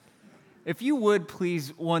If you would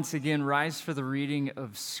please once again rise for the reading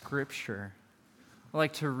of Scripture. I'd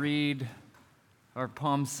like to read our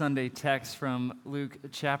Palm Sunday text from Luke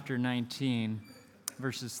chapter 19,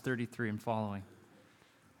 verses 33 and following.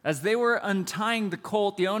 As they were untying the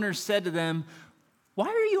colt, the owners said to them, "Why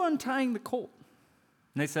are you untying the colt?"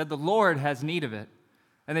 And they said, "The Lord has need of it."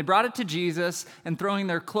 And they brought it to Jesus, and throwing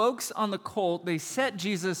their cloaks on the colt, they set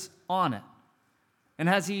Jesus on it. And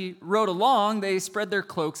as he rode along, they spread their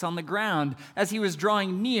cloaks on the ground. As he was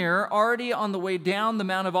drawing near, already on the way down the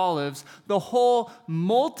Mount of Olives, the whole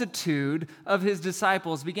multitude of his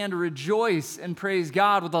disciples began to rejoice and praise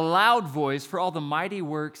God with a loud voice for all the mighty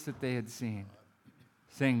works that they had seen,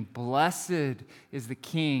 saying, "Blessed is the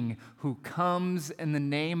King who comes in the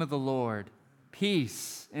name of the Lord.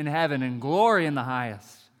 Peace in heaven and glory in the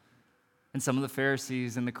highest." And some of the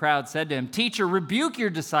Pharisees in the crowd said to him, "Teacher, rebuke your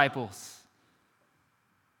disciples."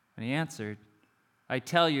 And he answered, "I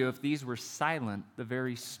tell you, if these were silent, the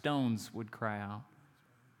very stones would cry out."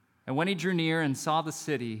 And when he drew near and saw the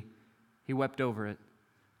city, he wept over it,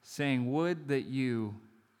 saying, "Would that you,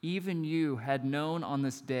 even you, had known on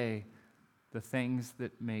this day the things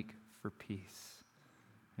that make for peace."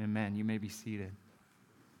 Amen. You may be seated.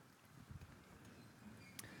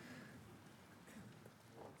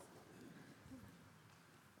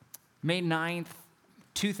 May 9th,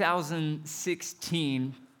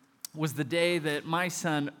 2016 was the day that my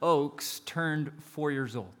son Oaks turned 4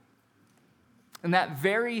 years old. And that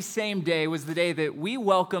very same day was the day that we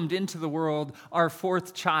welcomed into the world our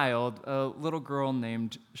fourth child, a little girl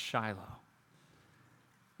named Shiloh.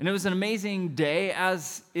 And it was an amazing day,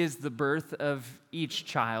 as is the birth of each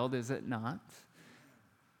child, is it not?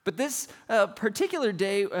 But this particular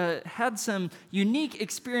day had some unique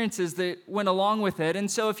experiences that went along with it. And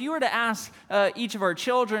so if you were to ask each of our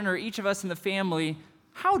children or each of us in the family,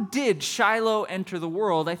 "How did Shiloh enter the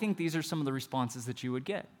world?" I think these are some of the responses that you would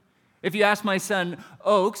get. If you ask my son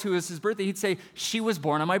Oaks, who is his birthday, he'd say, "She was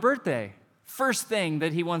born on my birthday." First thing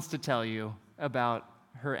that he wants to tell you about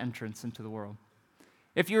her entrance into the world.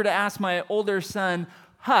 If you were to ask my older son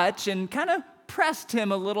Hutch and kind of pressed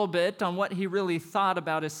him a little bit on what he really thought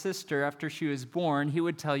about his sister after she was born, he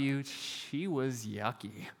would tell you she was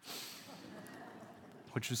yucky,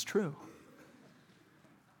 which was true.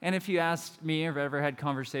 And if you asked me or ever had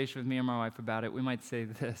conversation with me and my wife about it, we might say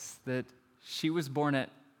this, that she was born at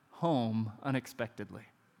home unexpectedly.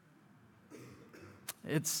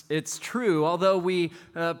 It's true. Although we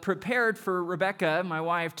prepared for Rebecca, my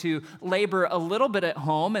wife, to labor a little bit at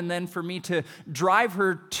home and then for me to drive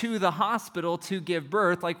her to the hospital to give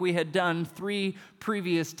birth like we had done 3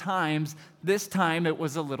 previous times, this time it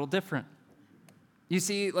was a little different. You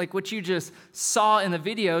see, like what you just saw in the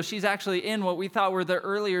video, she's actually in what we thought were the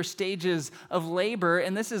earlier stages of labor,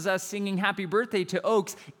 and this is us singing happy birthday to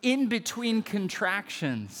Oaks in between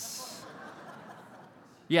contractions.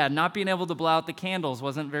 Yeah, not being able to blow out the candles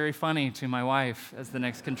wasn't very funny to my wife as the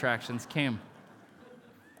next contractions came.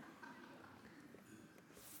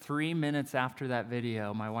 3 minutes after that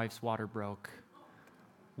video, my wife's water broke.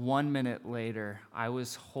 1 minute later, I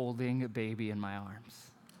was holding a baby in my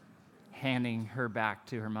arms, handing her back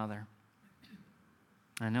to her mother.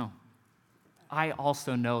 I know. I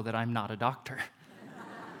also know that I'm not a doctor.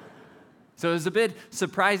 So it was a bit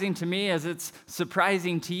surprising to me, as it's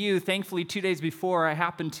surprising to you. Thankfully, 2 days before, I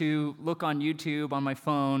happened to look on YouTube on my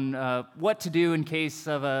phone what to do in case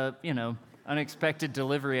of a, unexpected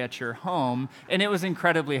delivery at your home, and it was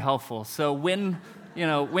incredibly helpful. So win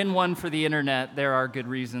one for the internet. There are good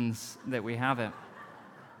reasons that we have it.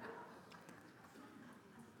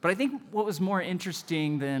 But I think what was more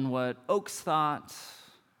interesting than what Oaks thought,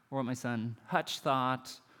 or what my son Hutch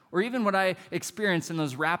thought, or even what I experienced in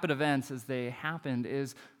those rapid events as they happened,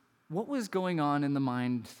 is what was going on in the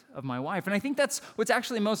mind of my wife. And I think that's what's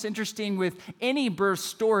actually most interesting with any birth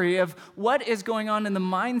story, of what is going on in the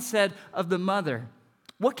mindset of the mother.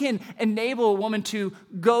 What can enable a woman to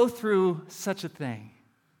go through such a thing?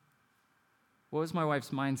 What was my wife's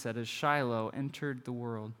mindset as Shiloh entered the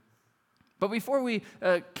world? But before we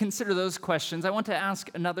consider those questions, I want to ask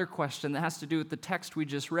another question that has to do with the text we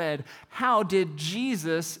just read. How did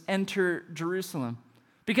Jesus enter Jerusalem?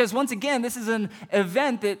 Because once again, this is an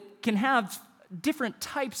event that can have different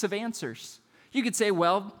types of answers. You could say,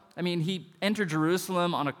 he entered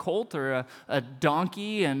Jerusalem on a colt or a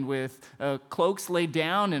donkey, and with cloaks laid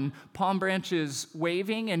down and palm branches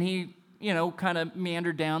waving, and he, kind of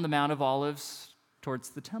meandered down the Mount of Olives towards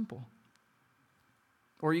the temple.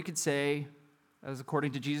 Or you could say as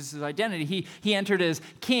according to Jesus' identity. He entered as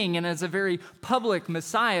king and as a very public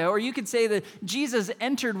Messiah. Or you could say that Jesus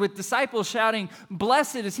entered with disciples shouting,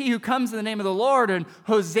 "Blessed is he who comes in the name of the Lord," and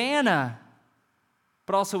 "Hosanna,"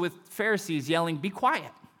 but also with Pharisees yelling, "Be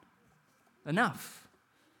quiet, enough."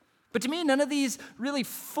 But to me, none of these really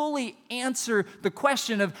fully answer the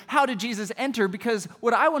question of how did Jesus enter, because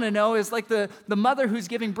what I want to know is like the mother who's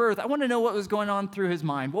giving birth. I want to know what was going on through his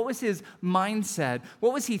mind. What was his mindset?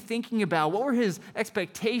 What was he thinking about? What were his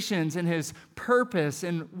expectations and his purpose?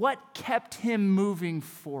 And what kept him moving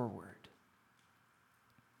forward?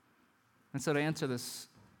 And so to answer this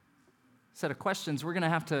set of questions, we're going to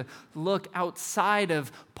have to look outside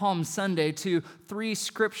of Palm Sunday to three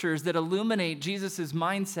scriptures that illuminate Jesus'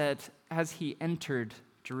 mindset as he entered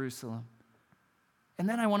Jerusalem. And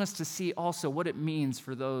then I want us to see also what it means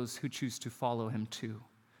for those who choose to follow him too.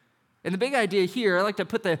 And the big idea here, I like to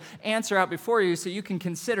put the answer out before you so you can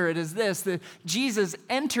consider it, is this: that Jesus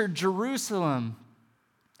entered Jerusalem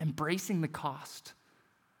embracing the cost,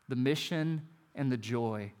 the mission, and the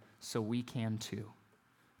joy so we can too.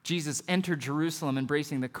 Jesus entered Jerusalem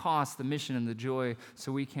embracing the cost, the mission, and the joy,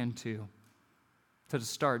 so we can too. So to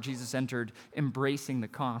start, Jesus entered embracing the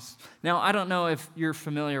cost. Now, I don't know if you're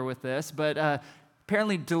familiar with this, but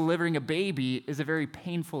apparently delivering a baby is a very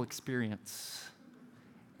painful experience.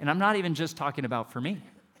 And I'm not even just talking about for me.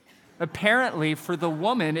 Apparently, for the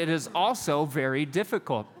woman, it is also very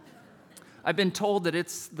difficult. I've been told that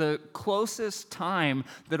it's the closest time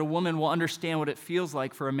that a woman will understand what it feels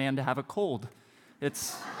like for a man to have a cold.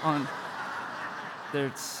 It's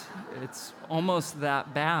almost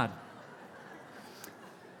that bad.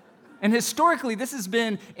 And historically, this has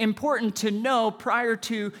been important to know prior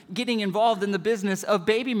to getting involved in the business of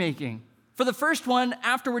baby making. For the first one,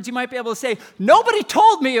 afterwards, you might be able to say, "Nobody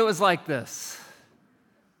told me it was like this."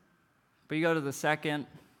 But you go to the second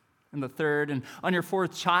and the third, and on your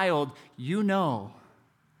fourth child, you know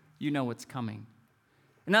what's coming.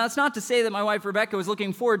 Now, it's not to say that my wife Rebecca was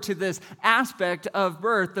looking forward to this aspect of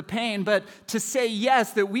birth, the pain, but to say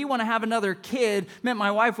yes, that we want to have another kid meant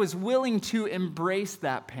my wife was willing to embrace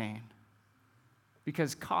that pain,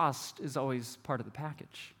 because cost is always part of the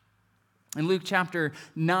package. In Luke chapter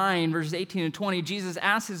 9, verses 18 and 20, Jesus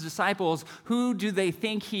asks his disciples, who do they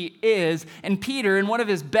think he is? And Peter, in one of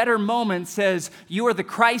his better moments, says, "You are the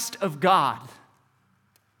Christ of God."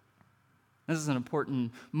 This is an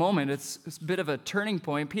important moment. It's a bit of a turning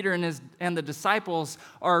point. Peter and the disciples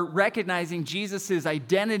are recognizing Jesus'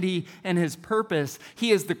 identity and his purpose.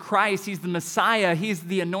 He is the Christ. He's the Messiah. He's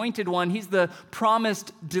the anointed one. He's the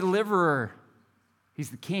promised deliverer. He's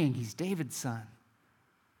the king. He's David's son.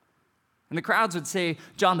 And the crowds would say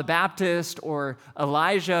John the Baptist or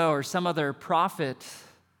Elijah or some other prophet.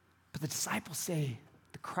 But the disciples say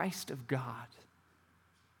the Christ of God.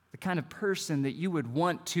 The kind of person that you would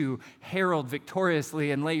want to herald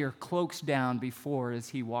victoriously and lay your cloaks down before as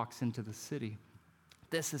he walks into the city.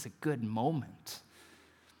 This is a good moment.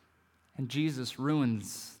 And Jesus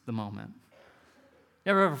ruins the moment.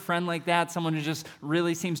 You ever have a friend like that? Someone who just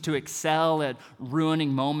really seems to excel at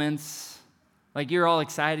ruining moments? Like you're all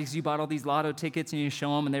excited because you bought all these lotto tickets and you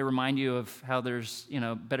show them and they remind you of how there's,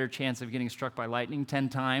 better chance of getting struck by lightning 10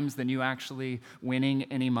 times than you actually winning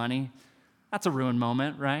any money. That's a ruined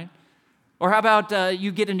moment, right? Or how about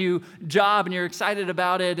you get a new job and you're excited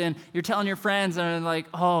about it and you're telling your friends and they're like,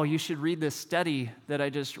 "Oh, you should read this study that I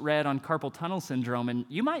just read on carpal tunnel syndrome." And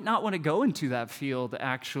you might not want to go into that field,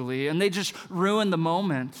 actually. And they just ruin the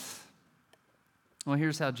moment. Well,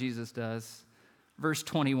 here's how Jesus does. Verse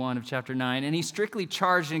 21 of chapter 9, "And he strictly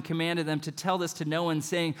charged and commanded them to tell this to no one,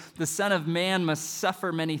 saying, 'The Son of Man must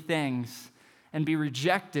suffer many things and be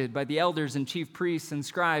rejected by the elders and chief priests and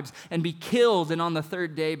scribes, and be killed, and on the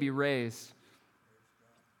third day be raised.'"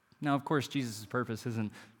 Now, of course, Jesus' purpose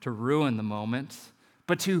isn't to ruin the moment,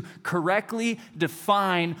 but to correctly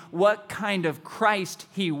define what kind of Christ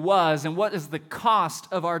he was and what is the cost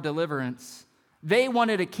of our deliverance. They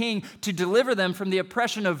wanted a king to deliver them from the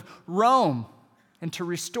oppression of Rome and to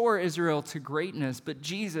restore Israel to greatness, but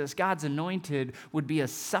Jesus, God's anointed, would be a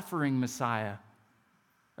suffering Messiah,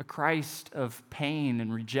 a Christ of pain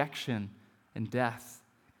and rejection and death.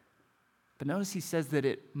 But notice he says that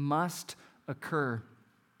it must occur.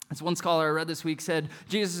 As one scholar I read this week said,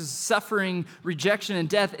 Jesus' suffering, rejection, and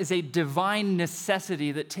death is a divine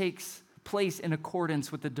necessity that takes place in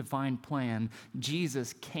accordance with the divine plan.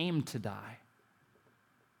 Jesus came to die.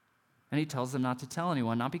 And he tells them not to tell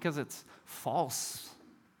anyone, not because it's false,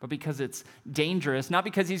 but because it's dangerous, not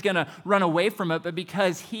because he's going to run away from it, but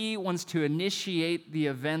because he wants to initiate the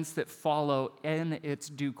events that follow in its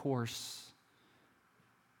due course.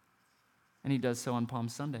 And he does so on Palm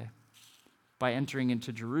Sunday. by entering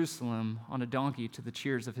into Jerusalem on a donkey to the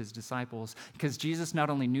cheers of his disciples, because Jesus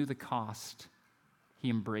not only knew the cost,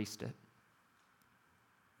 he embraced it.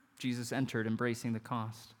 Jesus entered embracing the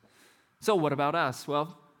cost. So what about us?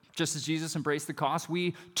 Well, just as Jesus embraced the cost,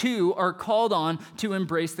 we too are called on to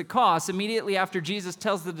embrace the cost. Immediately after Jesus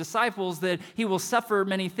tells the disciples that he will suffer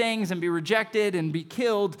many things and be rejected and be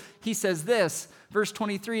killed, he says this, verse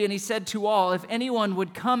 23, and he said to all, if anyone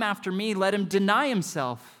would come after me, let him deny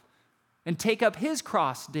himself and take up his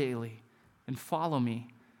cross daily and follow me.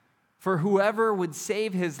 For whoever would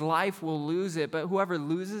save his life will lose it, but whoever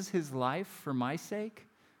loses his life for my sake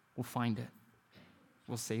will find it,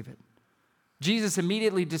 will save it. Jesus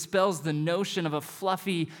immediately dispels the notion of a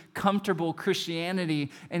fluffy, comfortable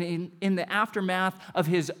Christianity, and in the aftermath of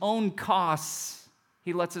his own costs,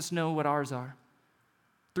 he lets us know what ours are.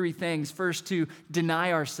 3 things. First, to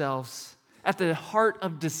deny ourselves. At the heart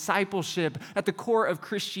of discipleship, at the core of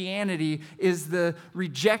Christianity, is the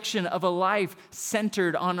rejection of a life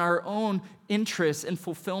centered on our own interests and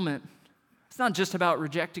fulfillment. It's not just about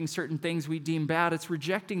rejecting certain things we deem bad, it's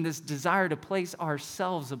rejecting this desire to place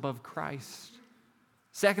ourselves above Christ.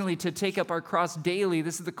 Secondly, to take up our cross daily.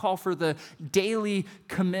 This is the call for the daily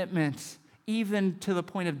commitment, even to the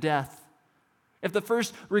point of death. If the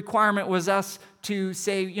first requirement was us to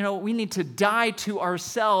say, we need to die to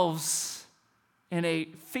ourselves in a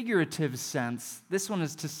figurative sense, this one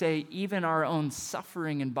is to say even our own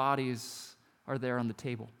suffering and bodies are there on the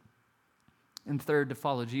table. And third, to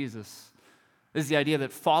follow Jesus. This is the idea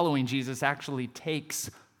that following Jesus actually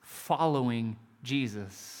takes following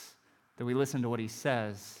Jesus. That we listen to what he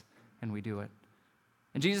says and we do it.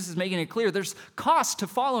 And Jesus is making it clear there's cost to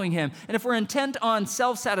following him. And if we're intent on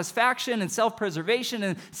self-satisfaction and self-preservation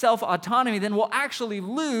and self-autonomy, then we'll actually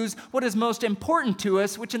lose what is most important to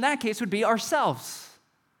us, which in that case would be ourselves.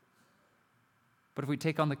 But if we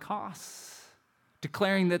take on the costs,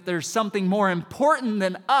 declaring that there's something more important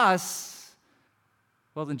than us,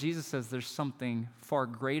 well, then Jesus says there's something far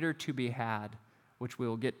greater to be had, which we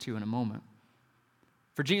will get to in a moment.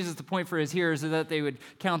 For Jesus, the point for his hearers is that they would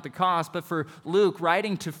count the cost, but for Luke,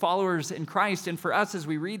 writing to followers in Christ, and for us as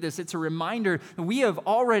we read this, it's a reminder that we have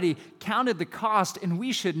already counted the cost, and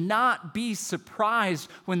we should not be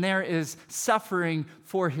surprised when there is suffering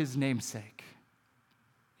for his name's sake.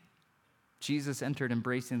 Jesus entered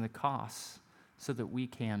embracing the cost so that we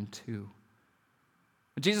can too.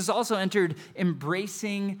 But Jesus also entered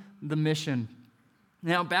embracing the mission.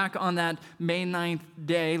 Now, back on that May 9th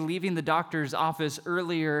day, leaving the doctor's office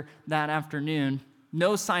earlier that afternoon,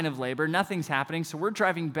 no sign of labor, nothing's happening. So we're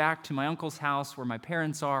driving back to my uncle's house where my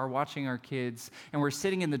parents are, watching our kids, and we're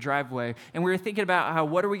sitting in the driveway. And we were thinking about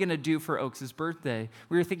what are we going to do for Oaks' birthday?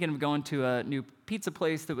 We were thinking of going to a new pizza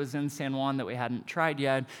place that was in San Juan that we hadn't tried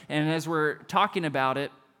yet. And as we're talking about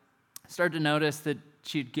it, I started to notice that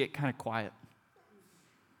she'd get kind of quiet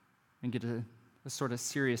and get a sort of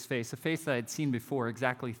serious face, a face that I'd seen before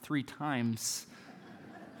exactly 3 times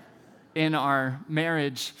in our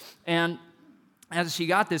marriage. And as she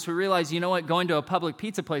got this, we realized, going to a public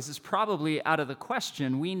pizza place is probably out of the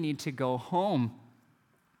question. We need to go home.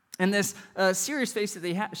 And this serious face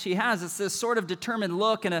that she has, it's this sort of determined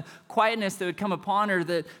look and a quietness that would come upon her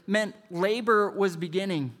that meant labor was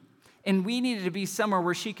beginning. And we needed to be somewhere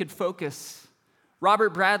where she could focus.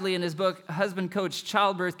 Robert Bradley, in his book, Husband Coach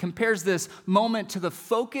Childbirth, compares this moment to the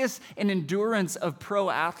focus and endurance of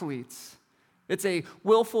pro athletes. It's a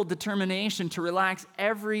willful determination to relax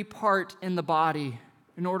every part in the body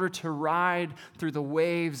in order to ride through the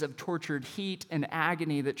waves of tortured heat and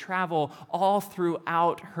agony that travel all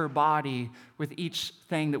throughout her body with each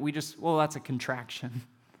thing that that's a contraction.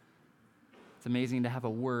 It's amazing to have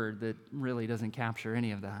a word that really doesn't capture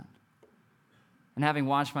any of that. And having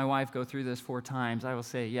watched my wife go through this 4 times, I will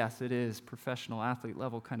say, yes, it is professional athlete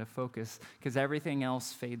level kind of focus, because everything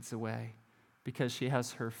else fades away because she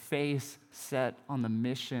has her face set on the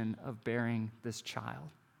mission of bearing this child.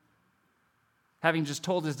 Having just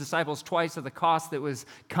told his disciples twice of the cost that was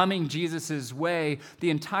coming Jesus' way, the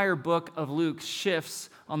entire book of Luke shifts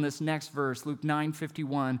on this next verse, Luke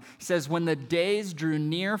 9:51. He says, when the days drew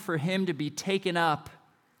near for him to be taken up,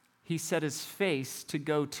 he set his face to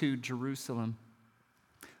go to Jerusalem.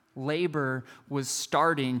 Labor was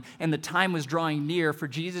starting, and the time was drawing near for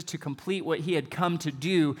Jesus to complete what he had come to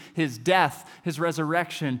do, his death, his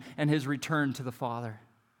resurrection, and his return to the Father.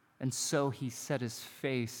 And so he set his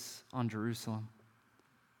face on Jerusalem.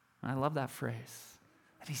 And I love that phrase,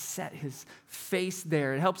 that he set his face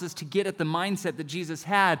there. It helps us to get at the mindset that Jesus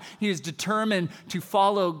had. He was determined to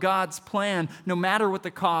follow God's plan, no matter what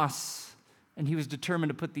the costs. And he was determined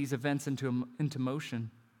to put these events into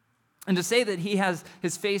motion. And to say that he has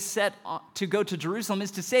his face set to go to Jerusalem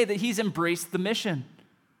is to say that he's embraced the mission.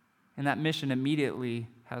 And that mission immediately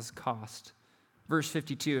has cost. Verse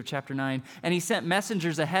 52 of chapter 9, and he sent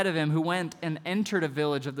messengers ahead of him who went and entered a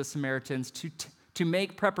village of the Samaritans to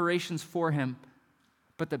make preparations for him.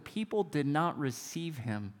 But the people did not receive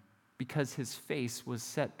him because his face was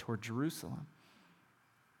set toward Jerusalem.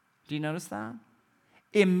 Do you notice that?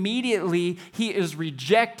 Immediately, he is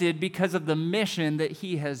rejected because of the mission that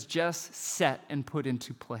he has just set and put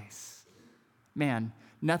into place. Man,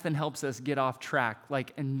 nothing helps us get off track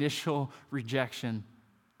like initial rejection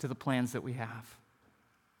to the plans that we have.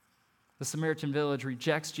 The Samaritan village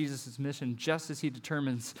rejects Jesus' mission just as he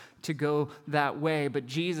determines to go that way, but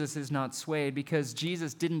Jesus is not swayed because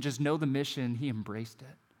Jesus didn't just know the mission, he embraced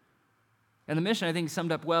it. And the mission, I think,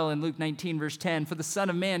 summed up well in Luke 19, verse 10, for the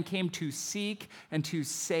Son of Man came to seek and to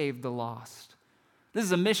save the lost. This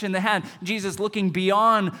is a mission that had Jesus looking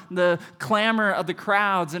beyond the clamor of the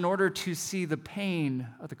crowds in order to see the pain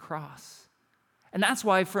of the cross. And that's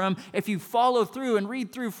why if you follow through and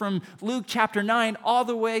read through from Luke chapter 9 all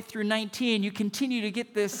the way through 19, you continue to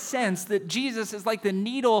get this sense that Jesus is like the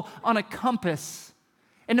needle on a compass.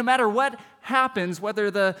 And no matter what happens,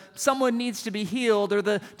 whether someone needs to be healed or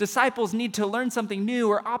the disciples need to learn something new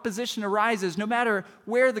or opposition arises, no matter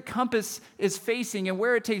where the compass is facing and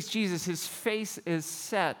where it takes Jesus, his face is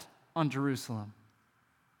set on Jerusalem.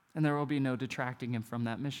 And there will be no detracting him from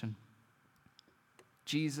that mission.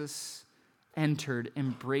 Jesus entered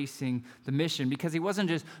embracing the mission because he wasn't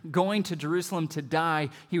just going to Jerusalem to die,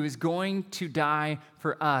 he was going to die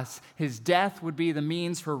for us. His death would be the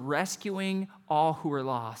means for rescuing all who were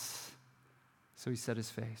lost. So he set his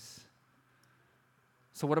face.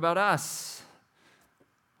 So what about us?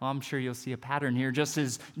 Well, I'm sure you'll see a pattern here. Just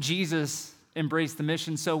as Jesus embraced the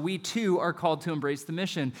mission, so we too are called to embrace the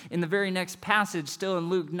mission. In the very next passage, still in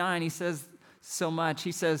Luke 9, he says so much.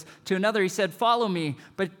 He says, to another, he said, follow me.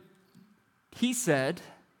 But he said,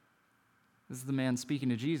 this is the man speaking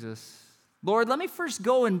to Jesus, Lord, let me first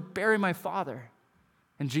go and bury my father.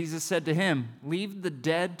 And Jesus said to him, leave the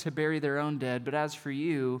dead to bury their own dead, but as for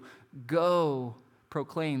you, go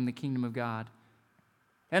proclaim the kingdom of God.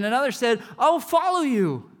 And another said, I will follow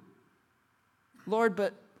you. Lord,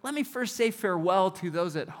 but let me first say farewell to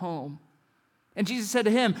those at home. And Jesus said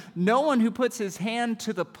to him, no one who puts his hand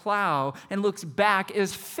to the plow and looks back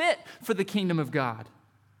is fit for the kingdom of God.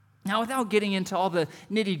 Now, without getting into all the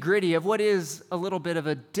nitty-gritty of what is a little bit of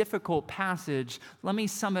a difficult passage, let me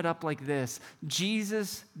sum it up like this.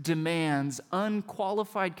 Jesus demands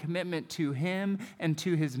unqualified commitment to him and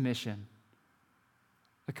to his mission.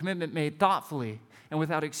 A commitment made thoughtfully and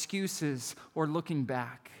without excuses or looking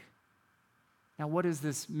back. Now, what is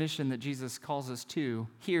this mission that Jesus calls us to?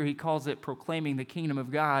 Here, he calls it proclaiming the kingdom of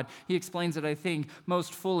God. He explains it, I think,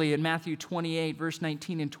 most fully in Matthew 28, verse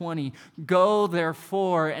 19 and 20. Go,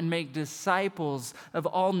 therefore, and make disciples of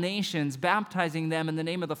all nations, baptizing them in the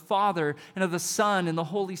name of the Father and of the Son and the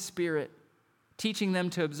Holy Spirit, teaching them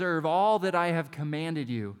to observe all that I have commanded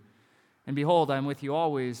you. And behold, I am with you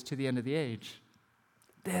always to the end of the age.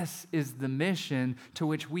 This is the mission to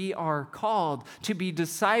which we are called, to be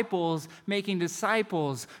disciples, making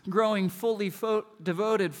disciples, growing fully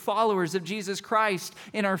devoted followers of Jesus Christ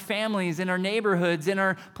in our families, in our neighborhoods, in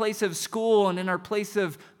our place of school, and in our place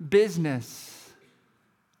of business,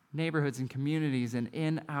 neighborhoods and communities, and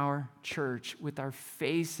in our church with our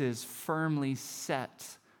faces firmly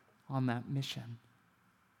set on that mission.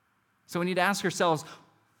 So we need to ask ourselves,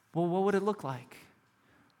 well, what would it look like?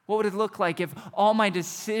 What would it look like if all my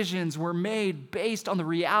decisions were made based on the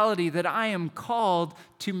reality that I am called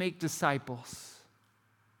to make disciples?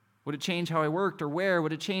 Would it change how I worked or where?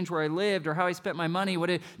 Would it change where I lived or how I spent my money? Would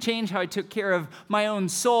it change how I took care of my own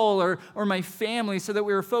soul or my family so that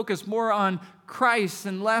we were focused more on Christ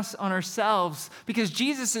and less on ourselves? Because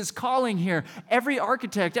Jesus is calling here every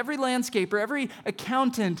architect, every landscaper, every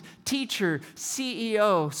accountant, teacher,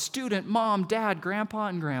 CEO, student, mom, dad, grandpa,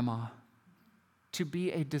 and grandma to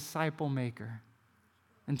be a disciple maker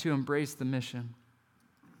and to embrace the mission.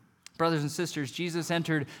 Brothers and sisters, Jesus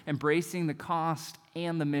entered embracing the cost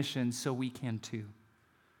and the mission so we can too.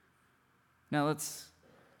 Now let's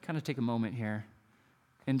kind of take a moment here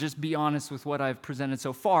and just be honest with what I've presented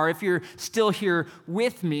so far. If you're still here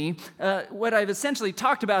with me, what I've essentially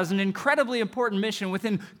talked about is an incredibly important mission with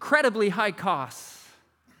incredibly high costs.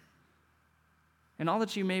 And all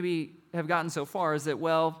that you maybe have gotten so far is that,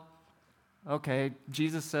 well, okay,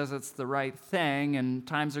 Jesus says it's the right thing and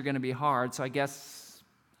times are going to be hard, so I guess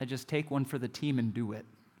I just take one for the team and do it.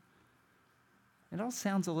 It all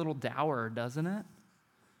sounds a little dour, doesn't it?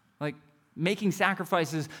 Like making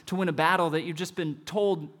sacrifices to win a battle that you've just been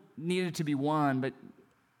told needed to be won, but it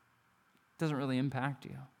doesn't really impact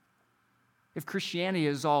you. If Christianity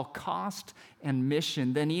is all cost and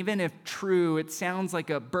mission, then even if true, it sounds like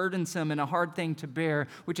a burdensome and a hard thing to bear,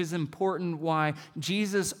 which is important why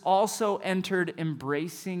Jesus also entered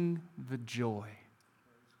embracing the joy.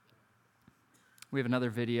 We have another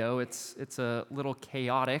video. It's a little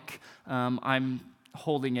chaotic. I'm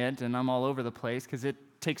holding it, and I'm all over the place because it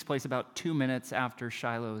takes place about 2 minutes after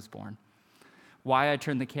Shiloh is born. Why I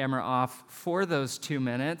turned the camera off for those 2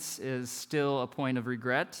 minutes is still a point of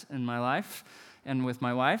regret in my life and with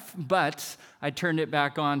my wife, but I turned it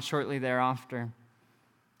back on shortly thereafter.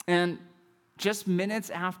 And just minutes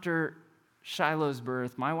after Shiloh's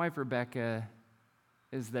birth, my wife Rebecca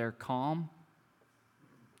is there calm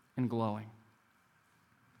and glowing.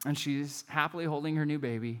 And she's happily holding her new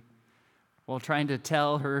baby while trying to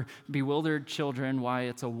tell her bewildered children why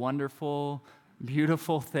it's a wonderful,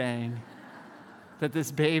 beautiful thing that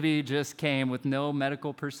this baby just came with no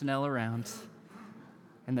medical personnel around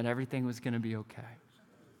and that everything was going to be okay.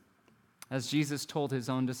 As Jesus told his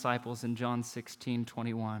own disciples in John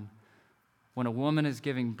 16:21, when a woman is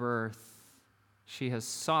giving birth, she has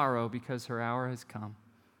sorrow because her hour has come.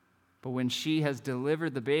 But when she has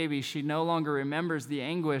delivered the baby, she no longer remembers the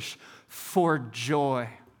anguish for joy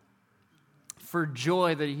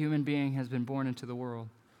that a human being has been born into the world.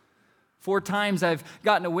 4 times I've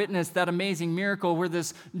gotten to witness that amazing miracle where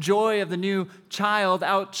this joy of the new child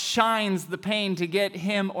outshines the pain to get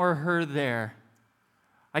him or her there.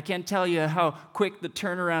 I can't tell you how quick the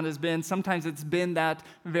turnaround has been. Sometimes it's been that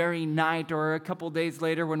very night or a couple days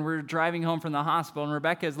later when we're driving home from the hospital and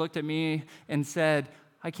Rebecca has looked at me and said,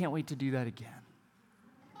 I can't wait to do that again.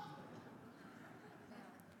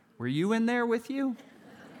 Were you in there with you?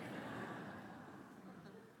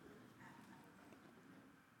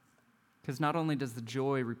 Because not only does the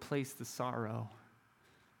joy replace the sorrow,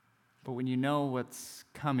 but when you know what's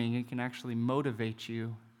coming, it can actually motivate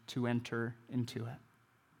you to enter into it.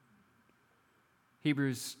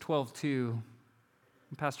 Hebrews 12:2,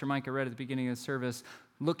 Pastor Micah read at the beginning of the service,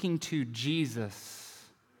 looking to Jesus,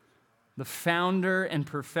 the founder and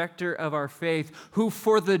perfecter of our faith, who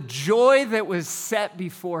for the joy that was set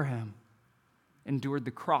before him endured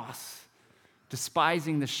the cross,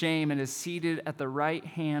 despising the shame, and is seated at the right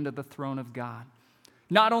hand of the throne of God.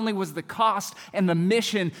 Not only was the cost and the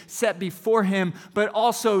mission set before him, but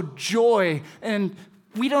also joy. And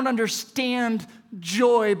we don't understand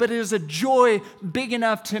joy, but it is a joy big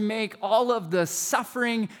enough to make all of the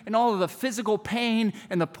suffering and all of the physical pain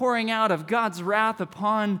and the pouring out of God's wrath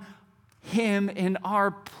upon him in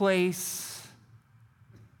our place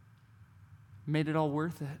made it all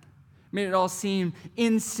worth it. Made it all seem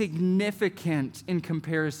insignificant in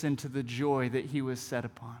comparison to the joy that he was set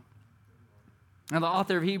upon. Now, the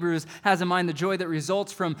author of Hebrews has in mind the joy that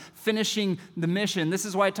results from finishing the mission. This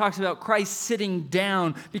is why it talks about Christ sitting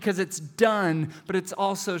down, because it's done, but it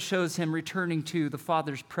also shows him returning to the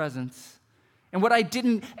Father's presence. And what I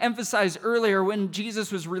didn't emphasize earlier when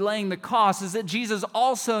Jesus was relaying the cost is that Jesus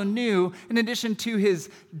also knew, in addition to his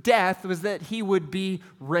death, was that he would be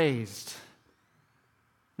raised.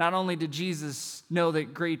 Not only did Jesus know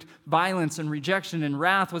that great violence and rejection and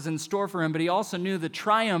wrath was in store for him, but he also knew the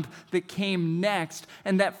triumph that came next,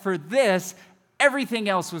 and that for this, everything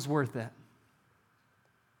else was worth it.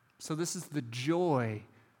 So this is the joy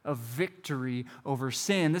of victory over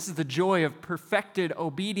sin. This is the joy of perfected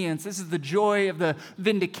obedience. This is the joy of the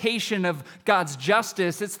vindication of God's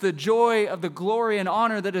justice. It's the joy of the glory and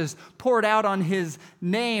honor that is poured out on his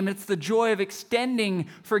name. It's the joy of extending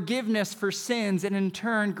forgiveness for sins and in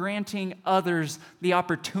turn granting others the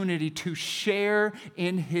opportunity to share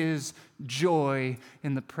in his joy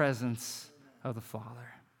in the presence of the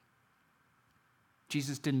Father.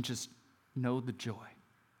 Jesus didn't just know the joy.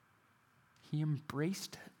 He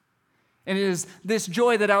embraced it. And it is this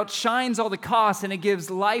joy that outshines all the costs, and it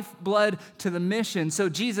gives lifeblood to the mission. So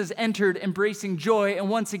Jesus entered embracing joy, and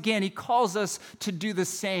once again, he calls us to do the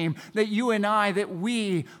same, that you and I, that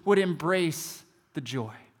we would embrace the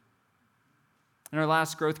joy. In our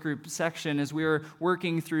last growth group section, as we were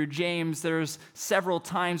working through James, there's several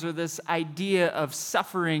times where this idea of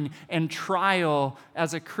suffering and trial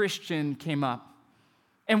as a Christian came up.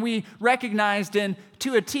 And we recognized, and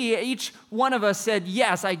to a T, each one of us said,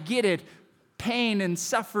 yes, I get it. Pain and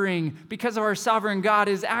suffering because of our sovereign God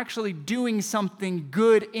is actually doing something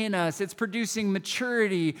good in us. It's producing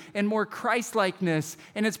maturity and more Christ-likeness,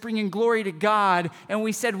 and it's bringing glory to God. And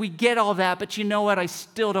we said, we get all that, but you know what? I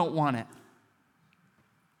still don't want it.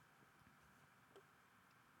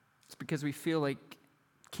 It's because we feel like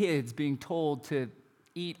kids being told to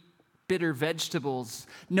eat bitter vegetables,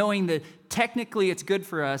 knowing that technically it's good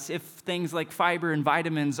for us if things like fiber and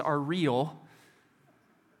vitamins are real,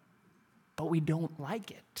 but we don't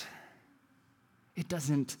like it. It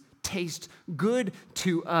doesn't taste good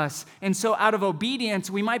to us. And so out of obedience,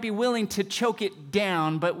 we might be willing to choke it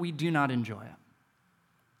down, but we do not enjoy it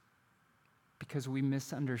because we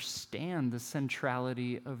misunderstand the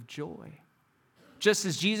centrality of joy. Just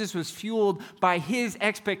as Jesus was fueled by his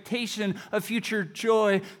expectation of future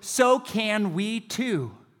joy, so can we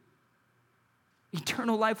too.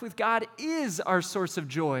 Eternal life with God is our source of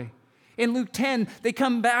joy. In Luke 10, they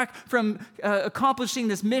come back from accomplishing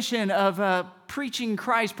this mission of preaching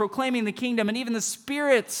Christ, proclaiming the kingdom, and even the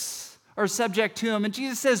spirits are subject to him. And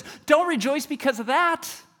Jesus says, don't rejoice because of that.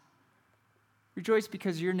 Rejoice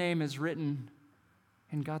because your name is written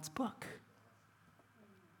in God's book.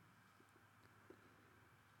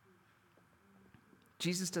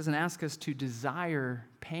 Jesus doesn't ask us to desire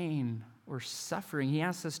pain or suffering. He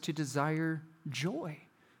asks us to desire joy.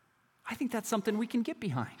 I think that's something we can get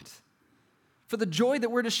behind. For the joy that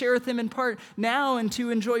we're to share with him in part now and to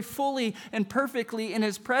enjoy fully and perfectly in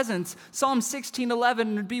his presence. Psalm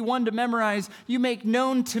 16:11 would be one to memorize. You make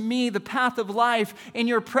known to me the path of life. In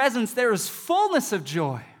your presence there is fullness of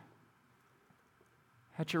joy.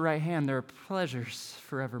 At your right hand there are pleasures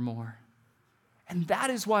forevermore. And that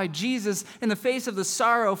is why Jesus, in the face of the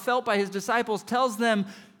sorrow felt by his disciples, tells them,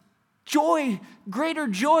 joy, greater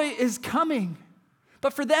joy is coming.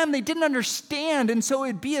 But for them, they didn't understand, and so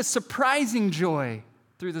it'd be a surprising joy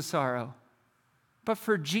through the sorrow. But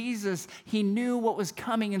for Jesus, he knew what was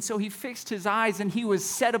coming, and so he fixed his eyes and he was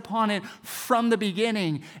set upon it from the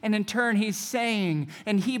beginning. And in turn, he's saying,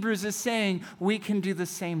 and Hebrews is saying, we can do the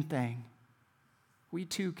same thing. We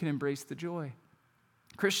too can embrace the joy.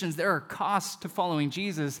 Christians, there are costs to following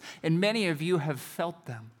Jesus, and many of you have felt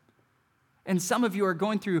them. And some of you are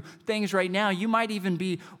going through things right now. You might even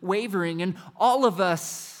be wavering. And all of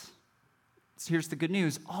us, here's the good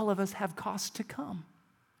news, all of us have costs to come.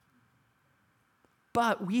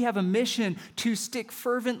 But we have a mission to stick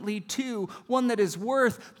fervently to, one that is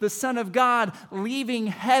worth the Son of God leaving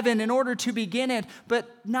heaven in order to begin it, but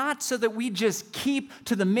not so that we just keep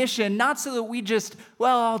to the mission, not so that we just,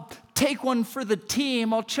 I'll take one for the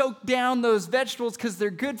team, I'll choke down those vegetables because they're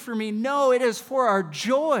good for me. No, it is for our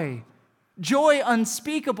joy. Joy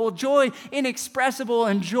unspeakable, joy inexpressible,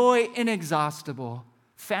 and joy inexhaustible,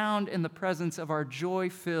 found in the presence of our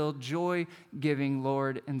joy-filled, joy-giving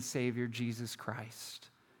Lord and Savior, Jesus Christ.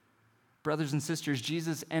 Brothers and sisters,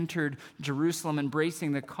 Jesus entered Jerusalem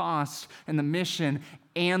embracing the cost and the mission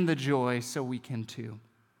and the joy, so we can too.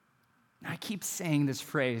 I keep saying this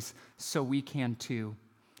phrase, so we can too.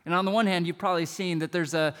 And on the one hand, you've probably seen that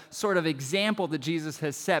there's a sort of example that Jesus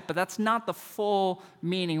has set, but that's not the full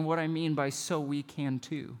meaning of what I mean by so we can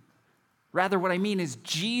too. Rather, what I mean is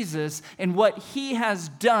Jesus and what he has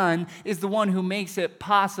done is the one who makes it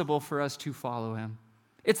possible for us to follow him.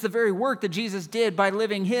 It's the very work that Jesus did by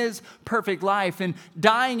living his perfect life and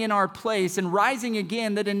dying in our place and rising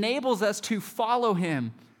again that enables us to follow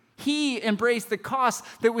him. He embraced the cost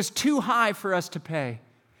that was too high for us to pay.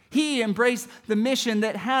 He embraced the mission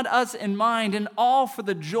that had us in mind, and all for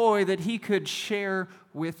the joy that he could share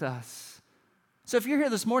with us. So if you're here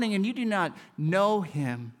this morning and you do not know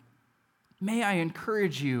him, may I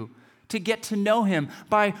encourage you to get to know him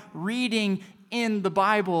by reading in the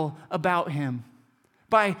Bible about him,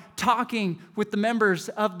 by talking with the members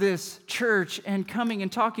of this church and coming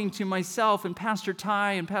and talking to myself and Pastor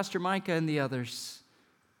Ty and Pastor Micah and the others.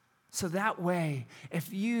 So that way,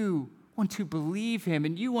 if you want to believe him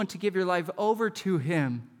and you want to give your life over to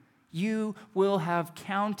him, you will have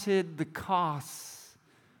counted the costs,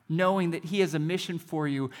 knowing that he has a mission for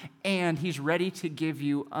you and he's ready to give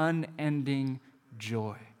you unending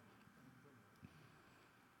joy.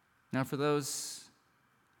 Now, for those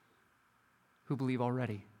who believe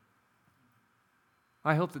already,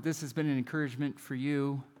 I hope that this has been an encouragement for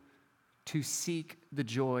you to seek the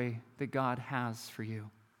joy that God has for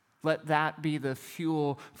you. Let that be the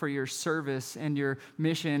fuel for your service and your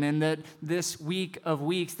mission, and that this week of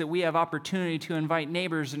weeks that we have opportunity to invite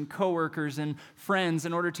neighbors and coworkers and friends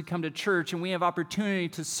in order to come to church, and we have opportunity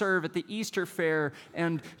to serve at the Easter fair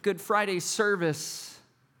and Good Friday service.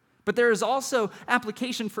 But there is also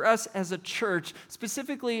application for us as a church,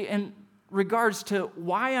 specifically in regards to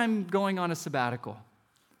why I'm going on a sabbatical.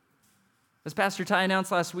 As Pastor Ty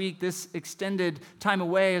announced last week, this extended time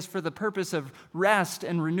away is for the purpose of rest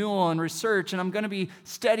and renewal and research, and I'm going to be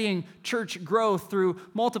studying church growth through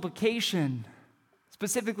multiplication,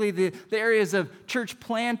 specifically the areas of church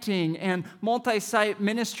planting and multi-site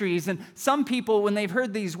ministries. And some people, when they've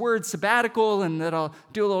heard these words, sabbatical and that I'll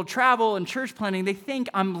do a little travel and church planting, they think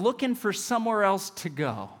I'm looking for somewhere else to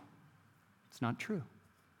go. It's not true.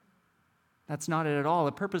 That's not it at all.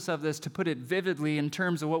 The purpose of this, to put it vividly in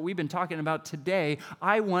terms of what we've been talking about today,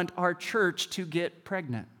 I want our church to get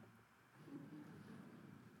pregnant.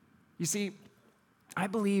 You see, I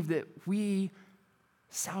believe that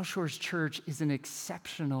South Shores Church, is an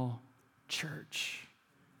exceptional church,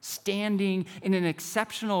 standing in an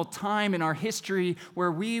exceptional time in our history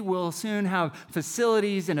where we will soon have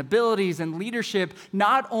facilities and abilities and leadership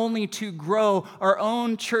not only to grow our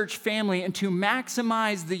own church family and to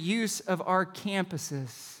maximize the use of our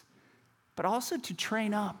campuses, but also to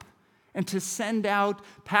train up and to send out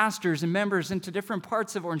pastors and members into different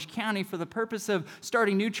parts of Orange County for the purpose of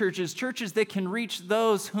starting new churches that can reach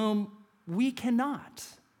those whom we cannot.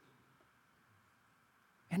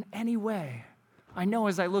 In any way, I know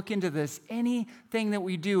as I look into this, anything that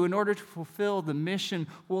we do in order to fulfill the mission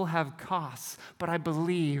will have costs, but I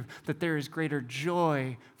believe that there is greater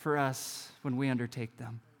joy for us when we undertake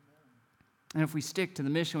them. And if we stick to the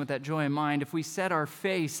mission with that joy in mind, if we set our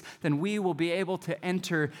face, then we will be able to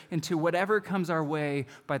enter into whatever comes our way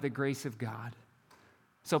by the grace of God.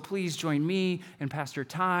 So please join me and Pastor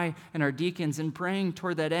Ty and our deacons in praying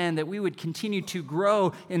toward that end, that we would continue to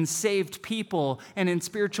grow in saved people and in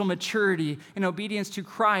spiritual maturity, in obedience to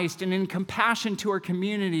Christ and in compassion to our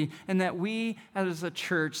community, and that we as a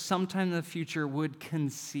church sometime in the future would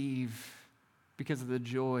conceive because of the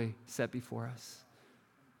joy set before us.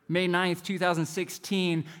 May 9th,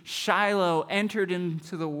 2016, Shiloh entered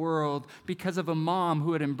into the world because of a mom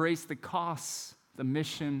who had embraced the costs, the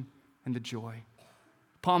mission, and the joy.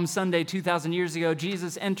 Palm Sunday, 2,000 years ago,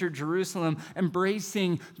 Jesus entered Jerusalem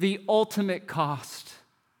embracing the ultimate cost,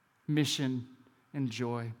 mission, and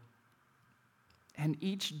joy. And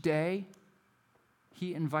each day,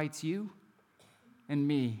 he invites you and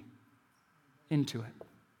me into it.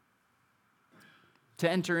 To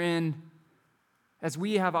enter in as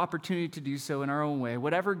we have opportunity to do so in our own way,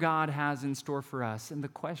 whatever God has in store for us. And the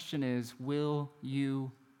question is, will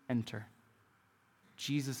you enter?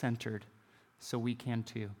 Jesus entered, so we can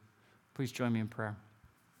too. Please join me in prayer.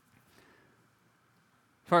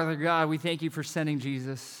 Father God, we thank you for sending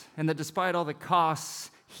Jesus, and that despite all the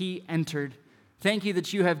costs, he entered. Thank you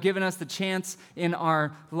that you have given us the chance in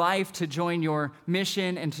our life to join your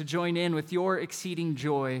mission and to join in with your exceeding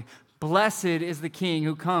joy. Blessed is the King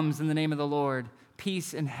who comes in the name of the Lord.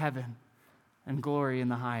 Peace in heaven and glory in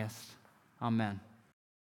the highest. Amen.